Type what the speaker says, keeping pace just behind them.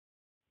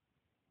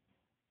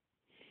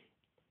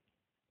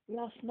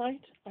Last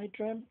night I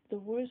dreamt the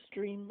worst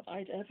dream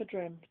I'd ever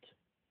dreamt.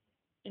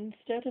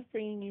 Instead of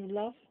bringing you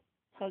love,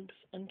 hugs,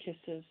 and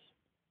kisses,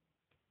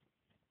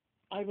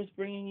 I was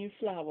bringing you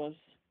flowers,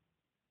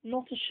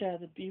 not to share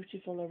the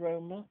beautiful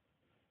aroma,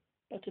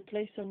 but to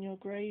place on your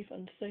grave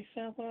and say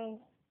farewell.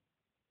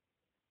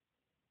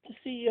 To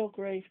see your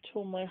grave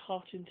tore my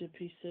heart into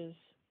pieces,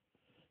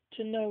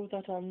 to know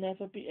that I'll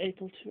never be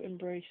able to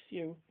embrace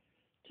you,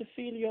 to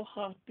feel your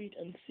heartbeat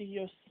and see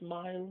your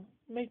smile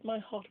made my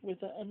heart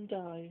wither and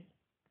die.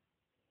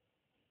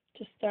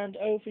 To stand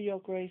over your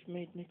grave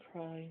made me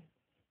cry.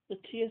 The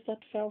tears that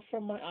fell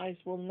from my eyes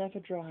will never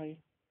dry.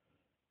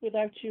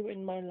 Without you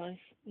in my life,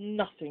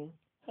 nothing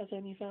has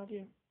any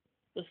value.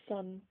 The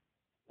sun,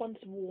 once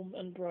warm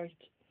and bright,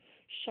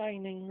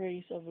 shining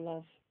rays of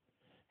love,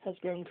 has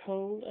grown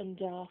cold and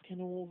dark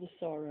in all the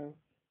sorrow.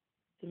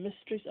 The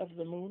mysteries of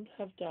the moon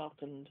have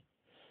darkened.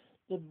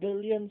 The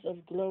billions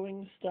of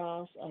glowing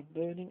stars are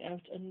burning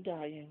out and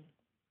dying.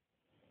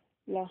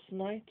 Last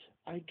night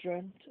I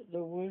dreamt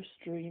the worst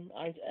dream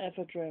I'd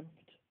ever dreamt.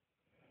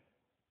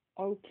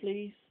 Oh,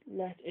 please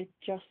let it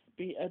just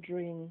be a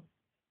dream.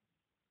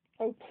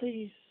 Oh,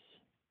 please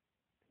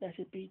let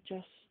it be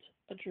just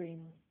a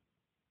dream.